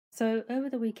So over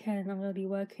the weekend, I'm going to be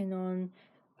working on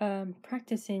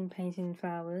practicing painting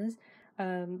flowers,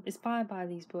 inspired by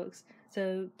these books.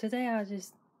 So today I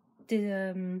just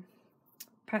did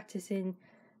practicing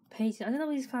painting. I don't know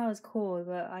what these flowers called,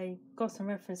 but I got some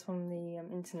reference from the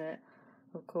internet,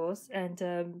 of course, and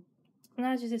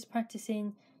I was just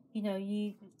practicing.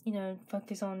 You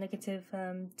focus on negative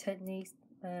techniques.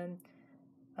 And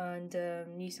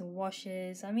use some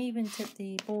washes. I'm even tip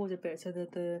the board a bit so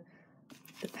that the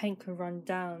paint can run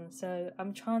down. So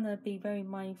I'm trying to be very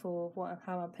mindful of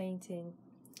how I'm painting.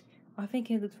 I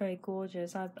think it looks very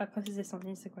gorgeous. I posted this on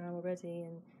Instagram already,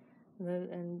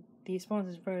 and the response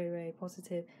is very, very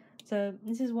positive. So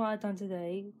this is what I've done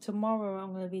today. Tomorrow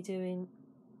I'm going to be doing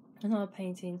another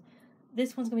painting.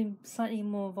 This one's going to be slightly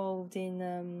more involved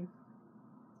in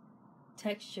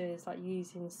textures, like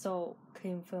using salt,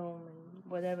 cling film, and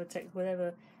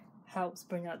whatever helps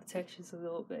bring out the textures a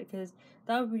little bit, because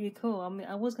that would be really cool. I mean,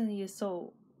 I was going to use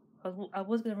salt. I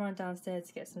was going to run downstairs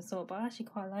to get some salt, but I actually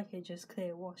quite like it just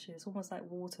clear wash. It's almost like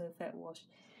water effect wash.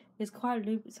 It's quite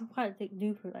liquid,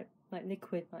 like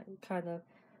liquid, like kind of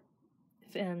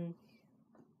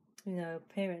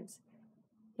appearance.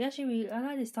 I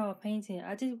like this style of painting.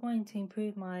 I did want to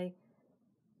improve my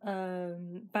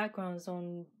backgrounds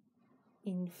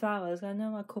in flowers. I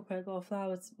know I incorporate a lot of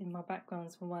flowers in my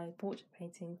backgrounds for my portrait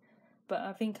painting, but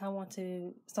I think I want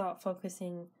to start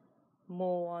focusing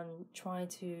more on trying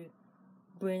to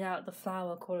bring out the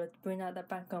flower quality, bring out that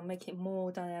background, make it more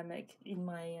dynamic in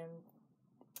my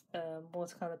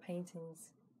watercolor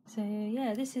paintings. So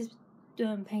yeah, this is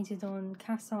painted on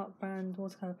Cassart brand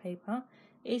watercolor paper.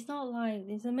 It's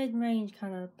a mid-range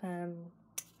kind of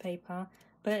paper,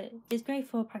 but it's great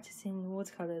for practicing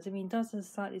watercolors. I mean, it does a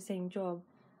slightly same job.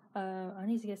 I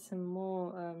need to get some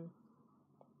more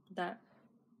that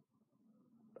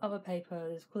other paper.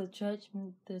 It's called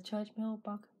the Church Mill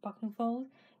Buckenfold.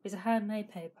 It's a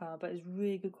handmade paper, but it's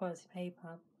really good quality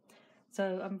paper.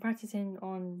 So I'm practicing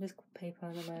on this paper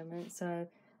at the moment. So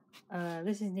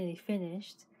this is nearly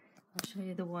finished. I'll show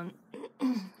you the one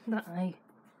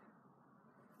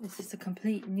this is a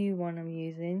complete new one I'm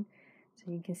using.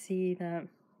 So you can see that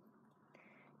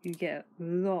you get a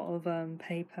lot of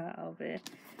paper out of it.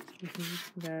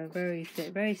 Very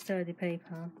thick, very sturdy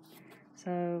paper.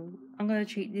 So I'm going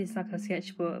to treat this like a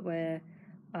sketchbook where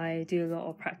I do a lot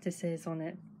of practices on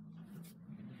it.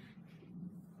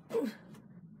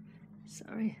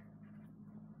 Sorry.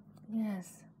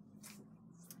 Yes.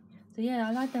 So yeah,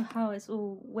 I like how it's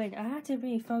all went. I had to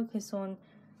really focus on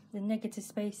the negative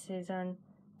spaces and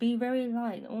be very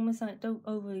light, almost like don't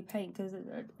overly paint, because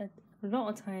a lot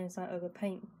of times I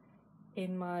overpaint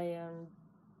in my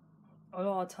a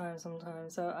lot of times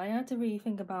sometimes. So I had to really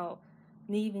think about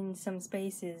leaving some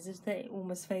spaces just that it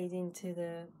almost fade into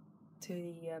the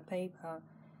paper,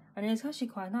 and it was actually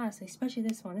quite nice, especially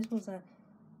this one. I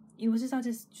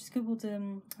just scribbled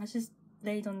I just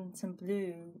laid on some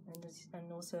blue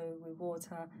and also with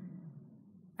water,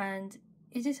 and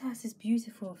it just has this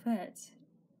beautiful effect.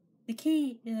 The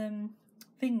key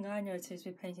thing I noticed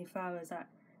with painting flowers that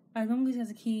as long as it has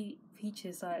a key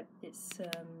features, like it's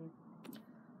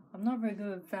I'm not very good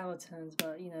with flower terms,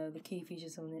 but the key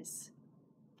features on its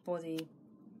body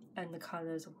and the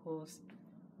colours, of course,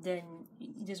 then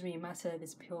it doesn't really matter if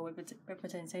it's pure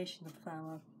representation of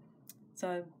flower.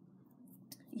 So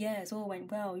yeah, it all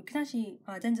went well. You can actually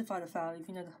identify the flower if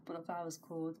you know what the flower's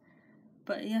called,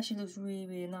 but it actually looks really,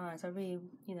 really nice. I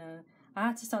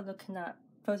had to start looking at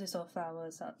photos of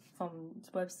flowers from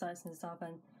websites and stuff,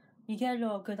 and you get a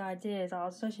lot of good ideas. I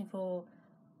was searching for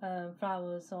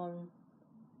flowers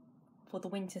for the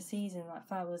winter season, like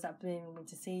flowers that bloom in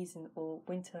winter season or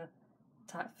winter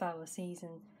type flower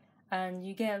season, and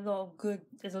you get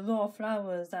there's a lot of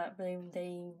flowers that they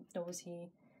obviously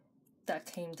that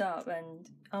came up, and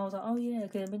I was like, oh yeah,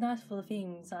 it'd be nice for the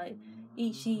themes. Like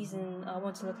each season I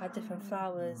want to look at different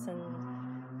flowers, and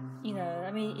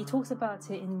I mean it talks about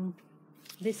it in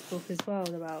this book as well,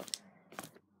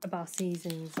 about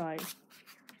seasons, like,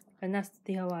 and that's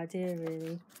the whole idea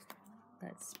really,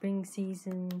 that spring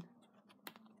season.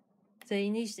 So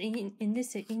in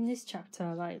this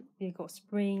chapter, like, you've got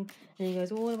spring, and it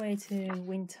goes all the way to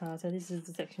winter. So this is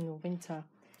the section of winter,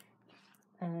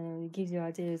 and it gives you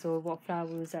ideas of what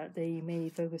flowers that they mainly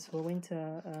focus for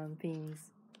winter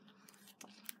themes.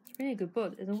 It's a really good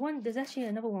book. There's actually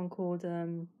another one called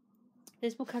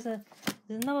this book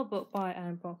there's another book by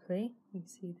Anne Broccoli. You can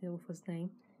see the author's name.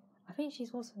 I think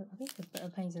she's a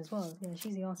painter as well. Yeah,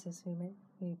 she's the artist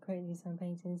who created these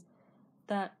paintings.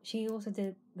 That she also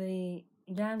did the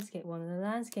landscape one, and the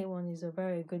landscape one is a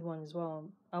very good one as well.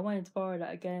 I wanted to borrow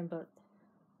that again, but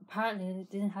apparently it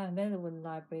didn't have available in the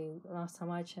library last time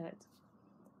I checked.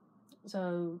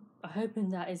 So I'm hoping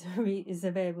that is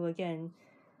available again.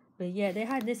 But yeah, they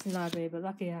had this in the library, but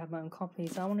luckily I have my own copy.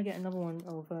 So I want to get another one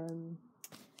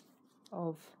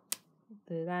of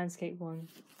the landscape one.